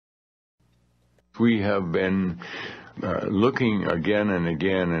We have been looking again and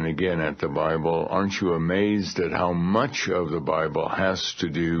again and again at the Bible. Aren't you amazed at how much of the Bible has to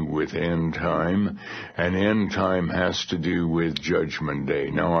do with end time, and end time has to do with Judgment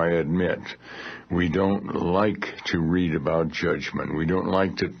Day? Now, I admit, we don't like to read about judgment. We don't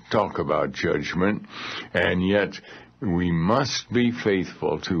like to talk about judgment, and yet we must be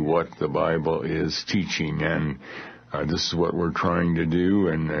faithful to what the Bible is teaching, and this is what we're trying to do,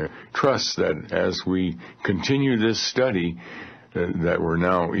 and trust that as we continue this study that we're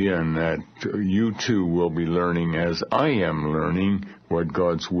now in, that you too will be learning, as I am learning, what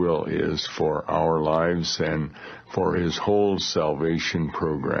God's will is for our lives and for His whole salvation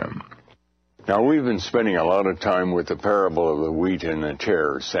program. Now, we've been spending a lot of time with the parable of the wheat and the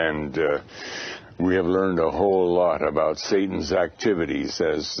tares, and we have learned a whole lot about Satan's activities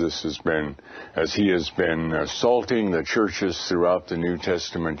as he has been assaulting the churches throughout the New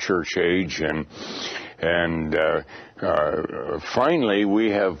Testament church age, and finally we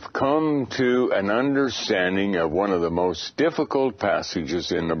have come to an understanding of one of the most difficult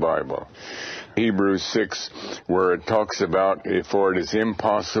passages in the Bible. Hebrews 6, where it talks about, for it is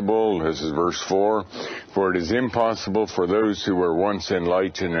impossible, this is verse 4, for it is impossible for those who were once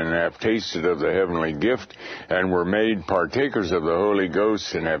enlightened and have tasted of the heavenly gift and were made partakers of the Holy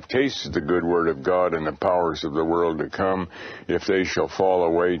Ghost and have tasted the good word of God and the powers of the world to come, if they shall fall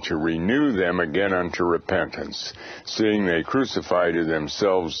away, to renew them again unto repentance, seeing they crucify to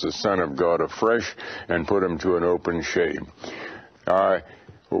themselves the Son of God afresh and put him to an open shame.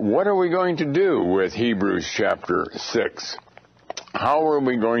 What are we going to do with Hebrews chapter 6? How are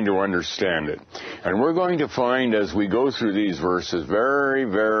we going to understand it? And we're going to find, as we go through these verses very,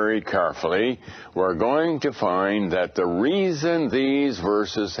 very carefully, we're going to find that the reason these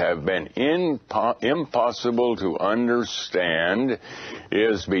verses have been impossible to understand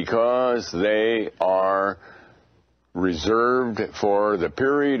is because they are reserved for the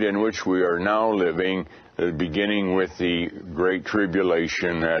period in which we are now living, beginning with the Great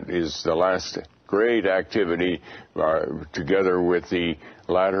Tribulation. That is the last great activity together with the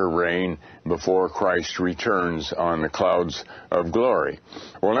latter rain before Christ returns on the clouds of glory.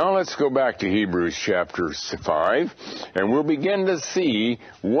 Well, now let's go back to Hebrews chapter 5, and we'll begin to see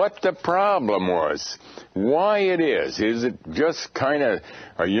what the problem was. Why it is. Is it just kind of,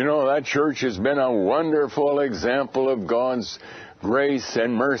 that church has been a wonderful example of God's grace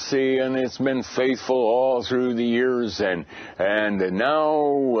and mercy, and it's been faithful all through the years, and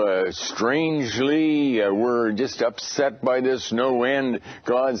now strangely we're just upset by this no end.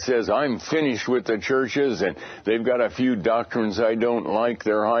 God says, I'm finished with the churches, and they've got a few doctrines I don't like,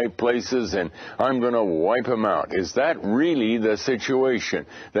 they're high places, and I'm going to wipe them out. Is that really the situation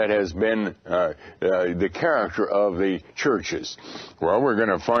that has been the character of the churches? Well, we're going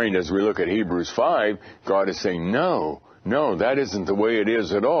to find as we look at Hebrews 5, God is saying, no, that isn't the way it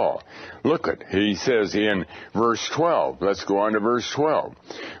is at all. Look at, he says in verse 12, let's go on to verse 12.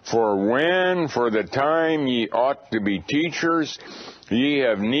 For when for the time ye ought to be teachers, ye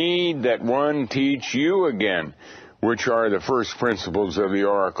have need that one teach you again, which are the first principles of the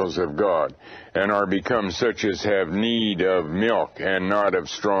oracles of God, and are become such as have need of milk, and not of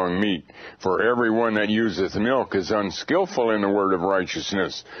strong meat. For everyone that useth milk is unskillful in the word of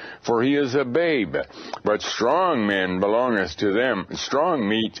righteousness, for he is a babe. But strong meat belongeth to them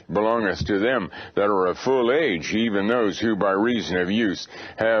that are of full age, even those who by reason of use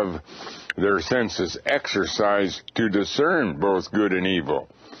have their senses exercised to discern both good and evil.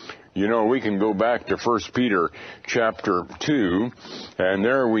 We can go back to 1 Peter chapter 2, and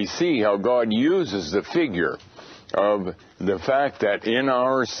there we see how God uses the figure of the fact that in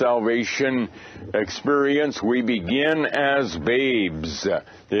our salvation experience we begin as babes.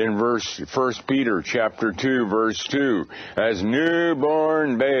 In 1 Peter chapter 2, verse 2, as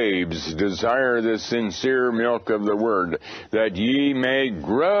newborn babes desire the sincere milk of the word, that ye may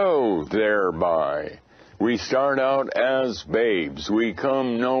grow thereby. We start out as babes. We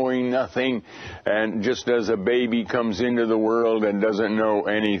come knowing nothing, and just as a baby comes into the world and doesn't know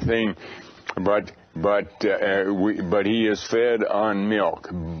anything, but he is fed on milk.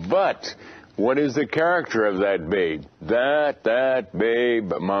 But what is the character of that babe? That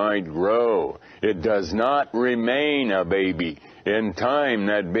babe might grow. It does not remain a baby. In time,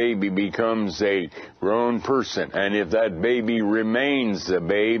 that baby becomes a grown person, and if that baby remains a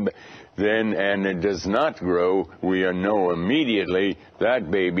babe, and it does not grow, we know immediately that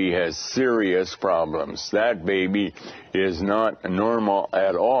baby has serious problems. That baby is not normal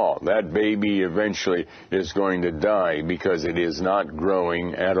at all. That baby eventually is going to die because it is not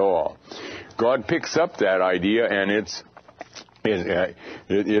growing at all. God picks up that idea, and it's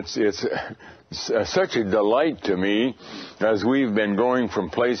such a delight to me as we've been going from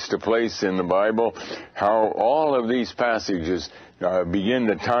place to place in the Bible, how all of these passages begin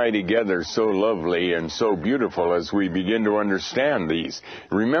to tie together so lovely and so beautiful as we begin to understand these.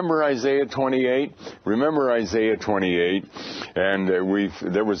 Remember Isaiah 28? Remember Isaiah 28, and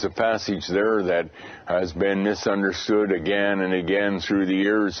there was a passage there that has been misunderstood again and again through the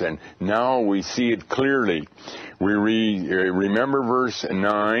years, and now we see it clearly. We remember verse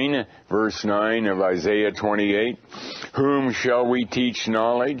 9 of Isaiah 28. Whom shall we teach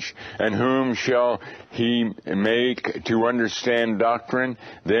knowledge, and whom shall he make to understand doctrine?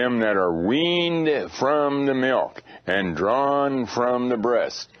 Them that are weaned from the milk and drawn from the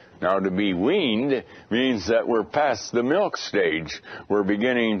breast. Now, to be weaned means that we're past the milk stage. We're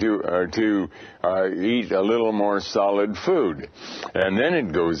beginning to eat a little more solid food. And then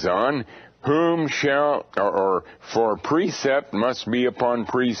it goes on, whom shall, or for precept must be upon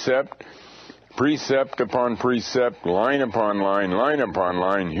precept, precept upon precept, line upon line upon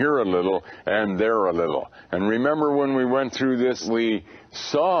line, here a little and there a little. And remember when we went through this, we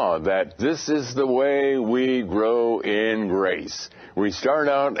saw that this is the way we grow in grace. We start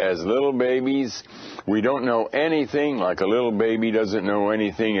out as little babies. We don't know anything, like a little baby doesn't know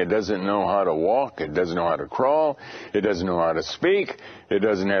anything. It doesn't know how to walk. It doesn't know how to crawl. It doesn't know how to speak. It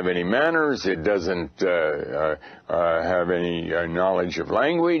doesn't have any manners. It doesn't have any knowledge of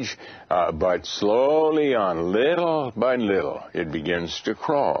language. But slowly on, little by little, it begins to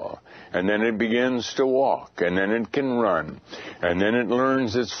crawl. And then it begins to walk. And then it can run. And then it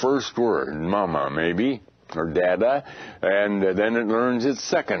learns its first word, mama maybe, or dada, and then it learns its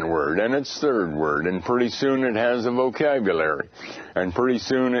second word and its third word, and pretty soon it has a vocabulary, and pretty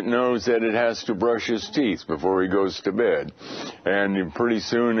soon it knows that it has to brush his teeth before he goes to bed, and pretty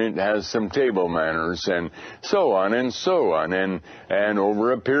soon it has some table manners, and so on and so on, and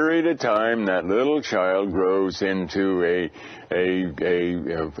over a period of time that little child grows into a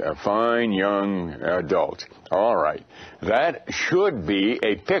fine young adult. All right. That should be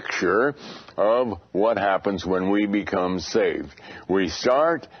a picture of what happens when we become saved. We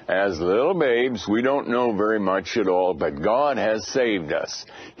start as little babes. We don't know very much at all, but God has saved us.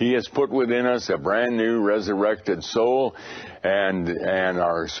 He has put within us a brand new resurrected soul, and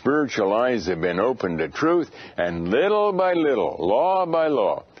our spiritual eyes have been opened to truth, and little by little, law by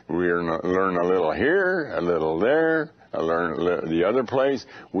law, we learn a little here, a little there, learn the other place.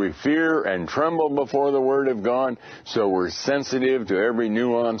 We fear and tremble before the Word of God, so we're sensitive to every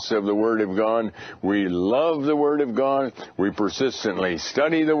nuance of the Word of God. We love the Word of God. We persistently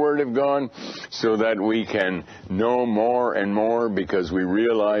study the Word of God so that we can know more and more, because we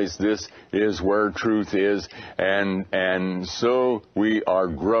realize this is where truth is, and so we are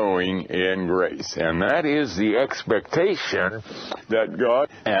growing in grace. And that is the expectation that God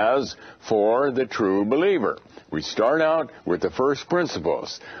has for the true believer. We start out with the first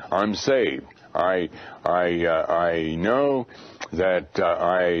principles. I'm saved. I know that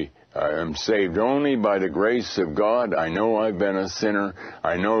I am saved only by the grace of God. I know I've been a sinner.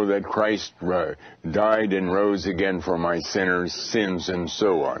 I know that Christ died and rose again for my sins, and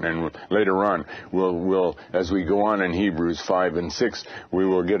so on. And later on, we'll, as we go on in Hebrews 5 and 6, we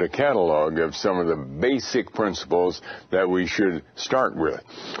will get a catalog of some of the basic principles that we should start with.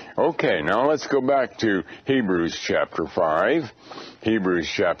 Okay, now let's go back to Hebrews chapter 5. Hebrews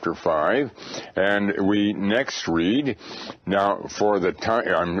chapter 5, and we next read, now for the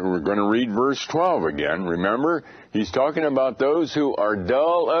time, we're going to read verse 12 again. Remember, he's talking about those who are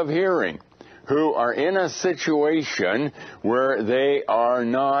dull of hearing, who are in a situation where they are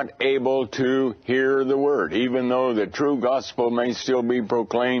not able to hear the word. Even though the true gospel may still be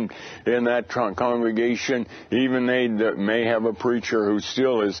proclaimed in that congregation, even they may have a preacher who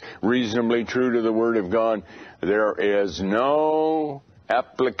still is reasonably true to the word of God, there is no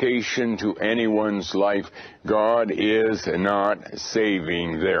application to anyone's life. God is not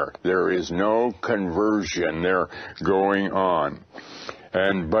saving there. There is no conversion there going on.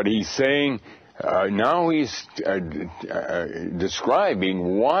 But he's saying, now he's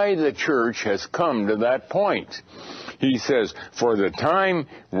describing why the church has come to that point. He says, for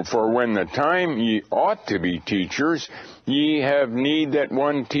when the time ye ought to be teachers, ye have need that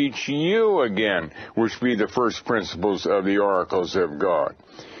one teach you again, which be the first principles of the oracles of God,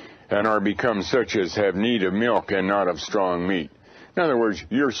 and are become such as have need of milk and not of strong meat. In other words,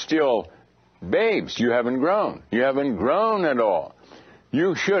 you're still babes. You haven't grown. You haven't grown at all.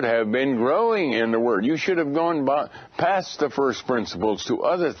 You should have been growing in the Word. You should have gone past the first principles to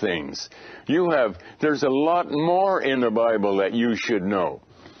other things. There's a lot more in the Bible that you should know.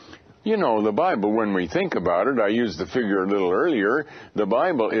 You know, the Bible, when we think about it, I used the figure a little earlier, the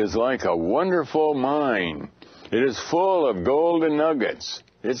Bible is like a wonderful mine. It is full of golden nuggets.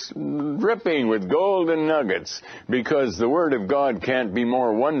 It's dripping with golden nuggets because the Word of God can't be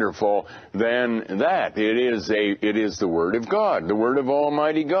more wonderful than that. It is the Word of God, the Word of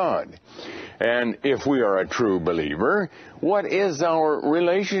Almighty God. And if we are a true believer, what is our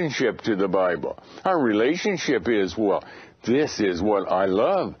relationship to the Bible? Our relationship is, well, this is what I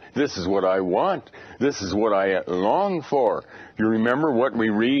love. This is what I want. This is what I long for. You remember what we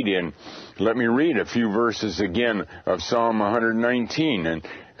read in, let me read a few verses again of Psalm 119. And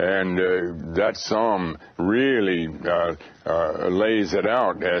that psalm really lays it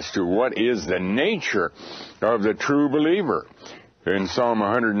out as to what is the nature of the true believer. In Psalm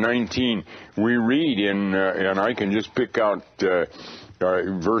 119, we read and I can just pick out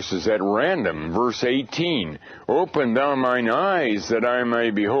verses at random. Verse 18, open thou mine eyes that I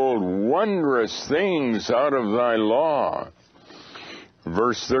may behold wondrous things out of thy law.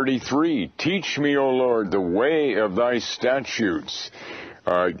 Verse 33, teach me, O Lord, the way of thy statutes.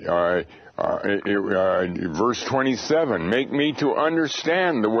 Verse 27, make me to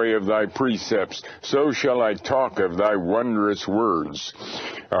understand the way of thy precepts, so shall I talk of thy wondrous words.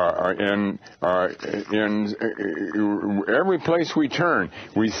 In every place we turn,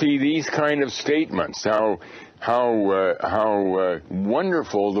 we see these kind of statements, how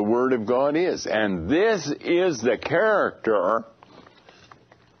wonderful the Word of God is. And this is the character,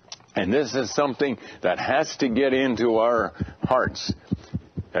 and this is something that has to get into our hearts.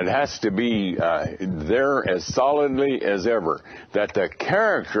 It has to be there as solidly as ever, that the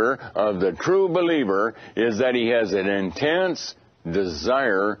character of the true believer is that he has an intense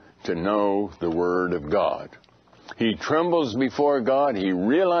desire to know the Word of God. He trembles before God. He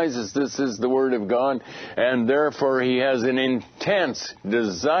realizes this is the Word of God, and therefore he has an intense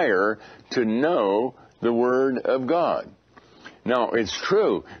desire to know the Word of God. Now, it's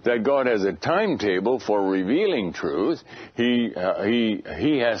true that God has a timetable for revealing truth. He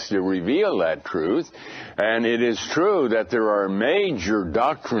has to reveal that truth. And it is true that there are major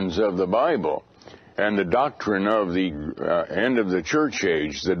doctrines of the Bible. And the doctrine of the end of the church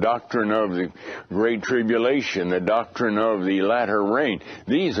age, the doctrine of the Great Tribulation, the doctrine of the latter rain.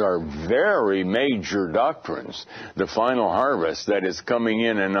 These are very major doctrines. The final harvest that is coming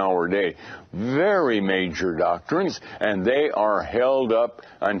in our day. Very major doctrines, and they are held up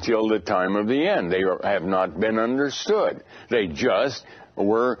until the time of the end. They have not been understood. They just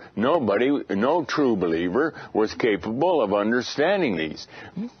were, no true believer was capable of understanding these.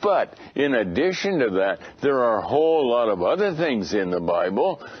 But in addition to that, there are a whole lot of other things in the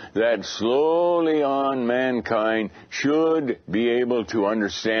Bible that slowly on mankind should be able to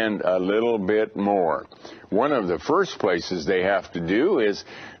understand a little bit more. One of the first places they have to do is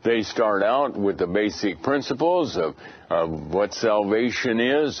they start out with the basic principles of what salvation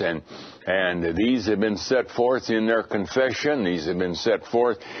is, and these have been set forth in their confession. These have been set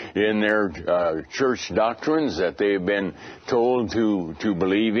forth in their church doctrines that they have been told to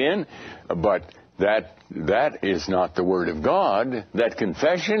believe in. But that is not the Word of God. That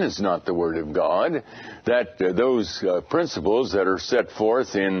confession is not the Word of God. That those principles that are set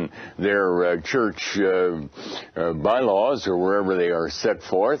forth in their church bylaws or wherever they are set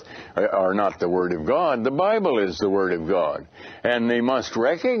forth are not the Word of God. The Bible is the Word of God. And they must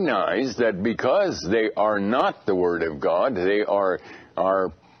recognize that because they are not the Word of God, they are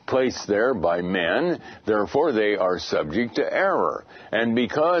placed there by men, therefore they are subject to error. And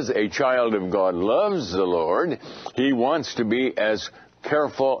because a child of God loves the Lord, he wants to be as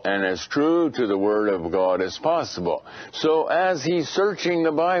careful and as true to the Word of God as possible. So as he's searching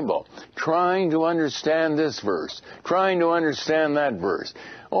the Bible, trying to understand this verse, trying to understand that verse,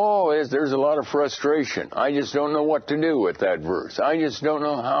 there's a lot of frustration. I just don't know what to do with that verse. I just don't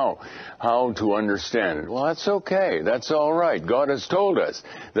know how to understand it. Well, that's okay. That's all right. God has told us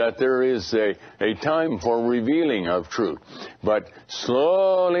that there is a time for revealing of truth. But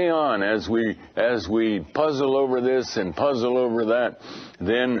slowly on, as we puzzle over this and puzzle over that,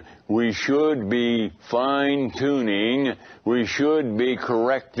 then we should be fine-tuning, we should be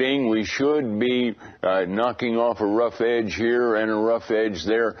correcting, we should be knocking off a rough edge here and a rough edge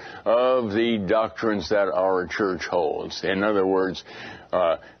there of the doctrines that our church holds. In other words,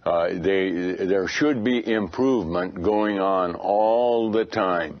 there should be improvement going on all the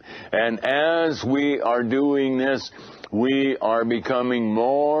time. And as we are doing this, we are becoming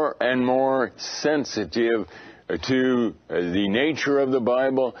more and more sensitive to the nature of the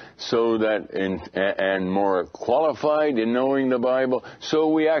Bible, so that and more qualified in knowing the Bible, so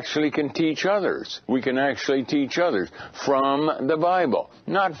we actually can teach others. We can actually teach others from the Bible,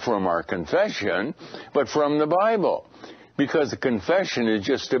 not from our confession, but from the Bible. Because the confession is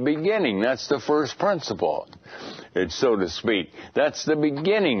just a beginning. That's the first principle, so to speak. That's the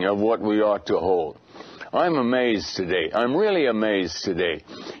beginning of what we ought to hold. I'm amazed today. I'm really amazed today.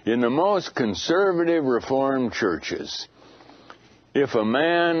 In the most conservative Reformed churches, if a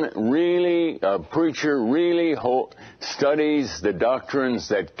man really, a preacher really studies the doctrines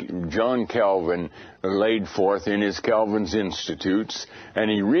that John Calvin laid forth in his Calvin's Institutes, and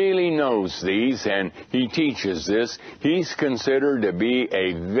he really knows these, and he teaches this, he's considered to be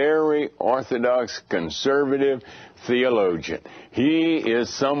a very orthodox, conservative theologian. He is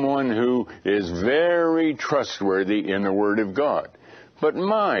someone who is very trustworthy in the Word of God. But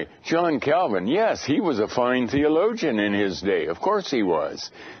John Calvin, yes, he was a fine theologian in his day. Of course he was.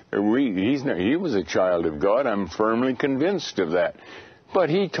 He was a child of God. I'm firmly convinced of that.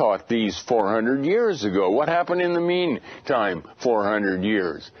 But he taught these 400 years ago. What happened in the meantime, 400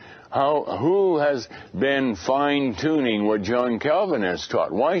 years? Who has been fine-tuning what John Calvin has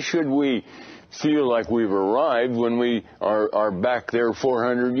taught? Why should we feel like we've arrived when we are back there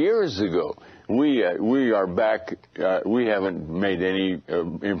 400 years ago? We are back. We haven't made any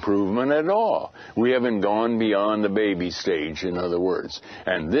improvement at all. We haven't gone beyond the baby stage, in other words.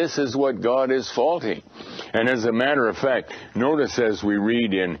 And this is what God is faulting. And as a matter of fact, notice as we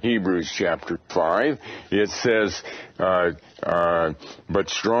read in Hebrews chapter 5, it says, but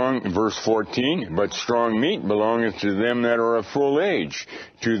strong, verse 14, but strong meat belongeth to them that are of full age,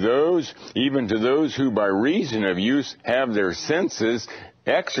 to those, even to those who by reason of use have their senses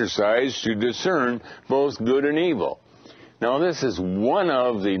exercised to discern both good and evil. Now, this is one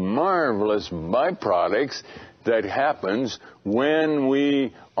of the marvelous byproducts that happens when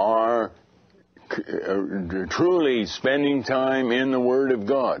we are truly spending time in the Word of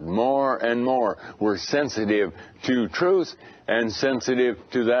God. More and more, we're sensitive to truth and sensitive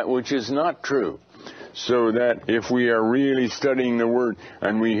to that which is not true. So that if we are really studying the Word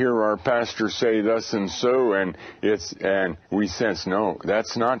and we hear our pastor say thus and so, and we sense, no,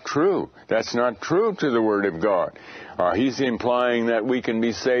 that's not true. That's not true to the Word of God. He's implying that we can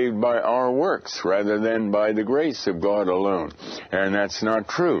be saved by our works rather than by the grace of God alone. And that's not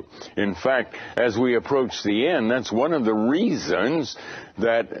true. In fact, as we approach the end, that's one of the reasons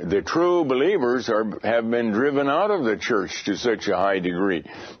that the true believers have been driven out of the church to such a high degree.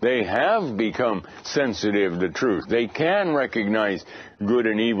 They have become sensitive to truth. They can recognize good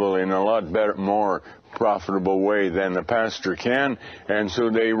and evil in a lot better, more profitable way than the pastor can, and so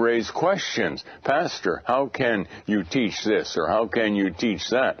they raise questions. Pastor, how can you teach this, or how can you teach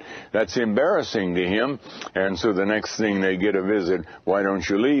that? That's embarrassing to him, and so the next thing they get a visit, why don't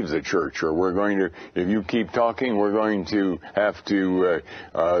you leave the church, or we're going to, if you keep talking, we're going to have to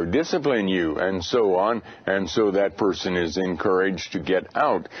discipline you, and so on, and so that person is encouraged to get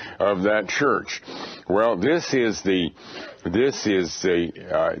out of that church. Well, this is the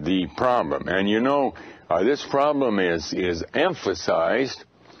problem. And you know, this problem is emphasized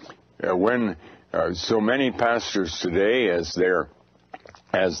when so many pastors today, as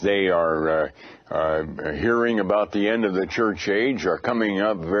they are hearing about the end of the church age, are coming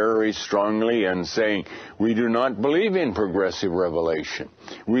up very strongly and saying, we do not believe in progressive revelation.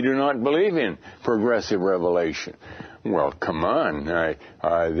 We do not believe in progressive revelation. Well, come on. They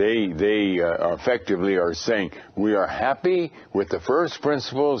effectively are saying we are happy with the first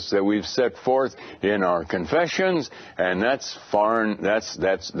principles that we've set forth in our confessions, and that's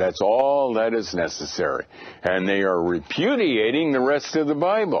all that is necessary. And they are repudiating the rest of the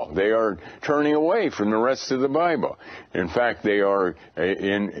Bible. They are turning away from the rest of the Bible. In fact, they are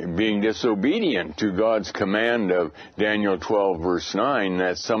in being disobedient to God's command of Daniel 12, verse 9,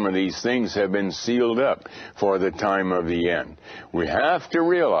 that some of these things have been sealed up for the time of the end. We have to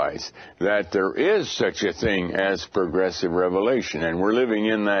realize that there is such a thing as progressive revelation, and we're living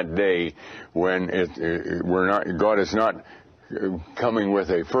in that day when God is not coming with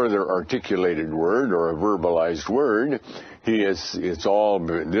a further articulated word or a verbalized word. This is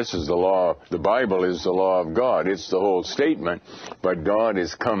the law. The Bible is the law of God. It's the whole statement, but God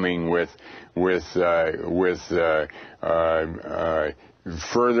is coming with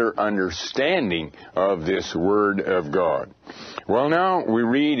further understanding of this Word of God. Well, now we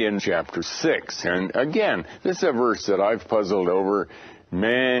read in chapter 6, and again, this is a verse that I've puzzled over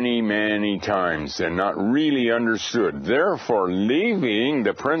many, many times and not really understood. Therefore, leaving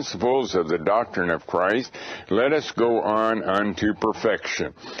the principles of the doctrine of Christ, let us go on unto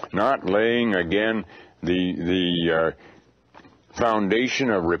perfection, not laying again the foundation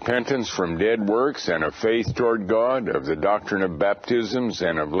of repentance from dead works and of faith toward God, of the doctrine of baptisms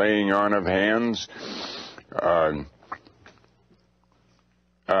and of laying on of hands,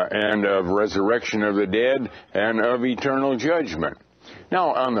 and of resurrection of the dead, and of eternal judgment.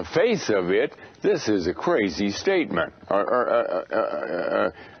 Now, on the face of it, this is a crazy statement,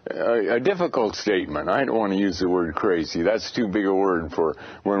 a difficult statement. I don't want to use the word crazy. That's too big a word for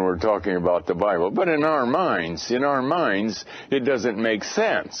when we're talking about the Bible. But in our minds, it doesn't make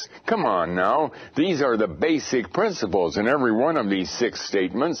sense. Come on now. These are the basic principles. And every one of these 6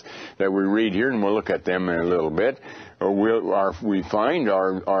 statements that we read here, and we'll look at them in a little bit, we find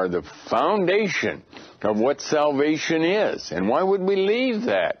are the foundation of what salvation is. And why would we leave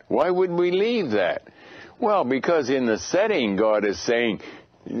that? Why would we leave that? Well, because in the setting, God is saying,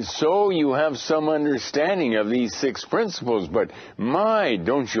 so you have some understanding of these 6 principles, but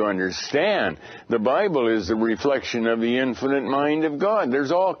don't you understand? The Bible is a reflection of the infinite mind of God.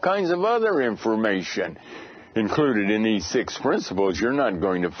 There's all kinds of other information included in these 6 principles. You're not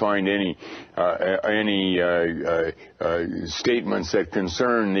going to find any statements that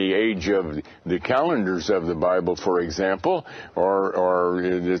concern the age of the calendars of the Bible, for example, or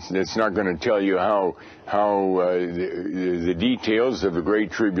it's not going to tell you how the details of the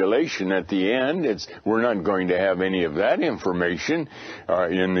Great Tribulation at the end. We're not going to have any of that information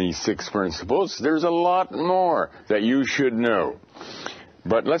in these 6 principles. There's a lot more that you should know.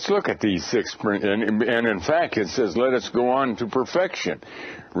 But let's look at these 6, and in fact it says, let us go on to perfection.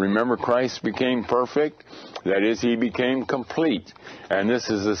 Remember, Christ became perfect? That is, he became complete. And this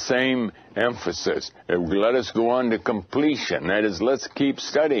is the same emphasis. Let us go on to completion. That is, let's keep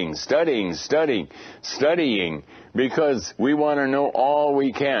studying, because we want to know all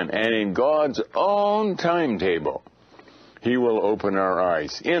we can. And in God's own timetable, he will open our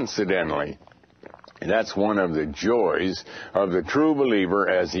eyes. Incidentally, that's one of the joys of the true believer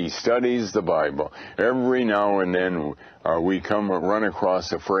as he studies the Bible. Every now and then we run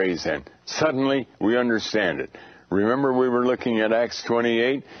across a phrase and suddenly we understand it. Remember, we were looking at Acts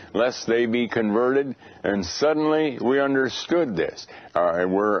 28, lest they be converted, and suddenly we understood this.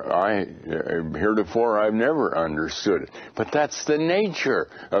 Heretofore I've never understood it. But that's the nature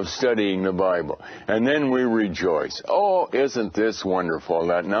of studying the Bible. And then we rejoice. Oh, isn't this wonderful?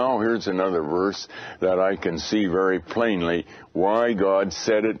 That now here's another verse that I can see very plainly why God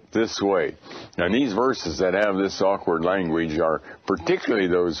said it this way. And these verses that have this awkward language are particularly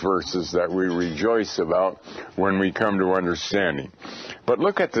those verses that we rejoice about when we come to understanding. But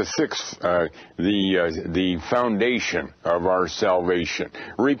look at the 6th, the foundation of our salvation,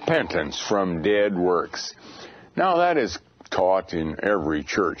 repentance from dead works. Now that is taught in every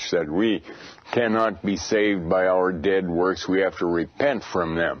church, that we cannot be saved by our dead works. We have to repent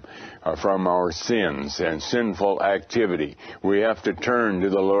from them, from our sins and sinful activity. We have to turn to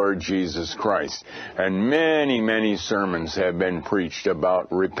the Lord Jesus Christ. And many, many sermons have been preached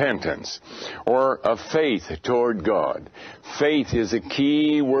about repentance or of faith toward God. Faith is a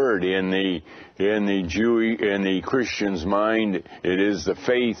key word in the Christian's mind. It is the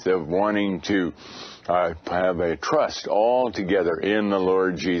faith of wanting to have a trust altogether in the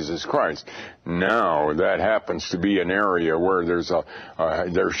Lord Jesus Christ. Now, that happens to be an area where there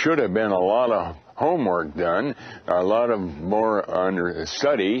should have been a lot of homework done, a lot of more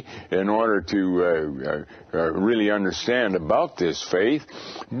study in order to really understand about this faith.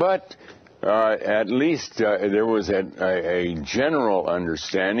 But at least there was a general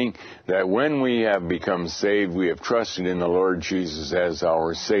understanding that when we have become saved, we have trusted in the Lord Jesus as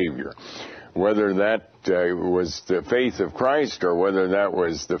our Savior. Whether that was the faith of Christ or whether that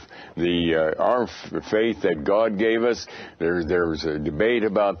was our faith that God gave us, there's a debate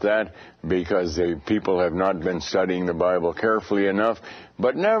about that because people have not been studying the Bible carefully enough.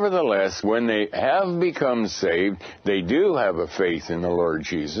 But nevertheless, when they have become saved, they do have a faith in the Lord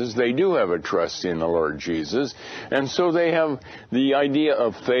Jesus. They do have a trust in the Lord Jesus. And so they have the idea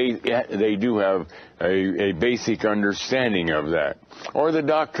of faith. They do have a basic understanding of that. Or the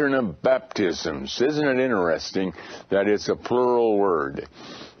doctrine of baptisms. Isn't it interesting that it's a plural word?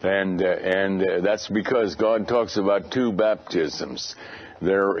 And that's because God talks about 2 baptisms.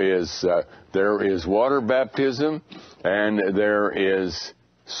 There is water baptism, and there is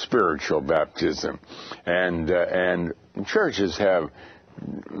spiritual baptism. And churches have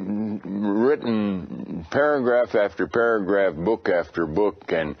written paragraph after paragraph, book after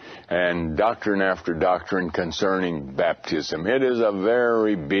book, and doctrine after doctrine concerning baptism. It is a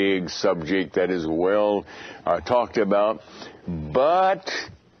very big subject that is well talked about, but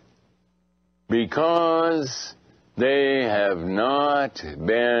because they have not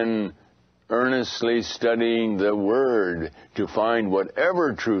been earnestly studying the Word to find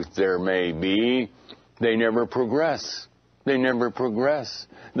whatever truth there may be, they never progress. They never progress.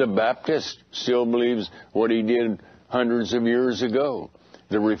 The Baptist still believes what he did hundreds of years ago.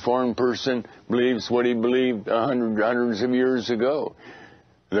 The Reformed person believes what he believed hundreds of years ago.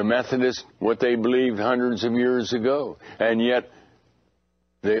 The Methodist, what they believed hundreds of years ago. And yet,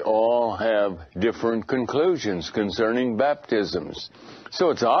 they all have different conclusions concerning baptisms. So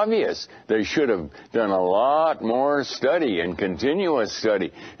it's obvious they should have done a lot more study and continuous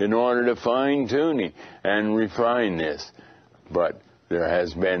study in order to fine-tune and refine this. But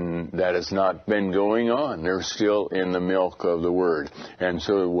that has not been going on. They're still in the milk of the Word. And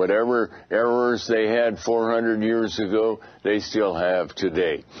so whatever errors they had 400 years ago, they still have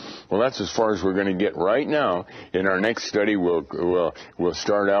today. Well, that's as far as we're going to get right now. In our next study, we'll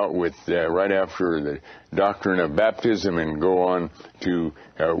start out with right after the doctrine of baptism and go on to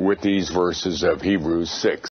with these verses of Hebrews 6.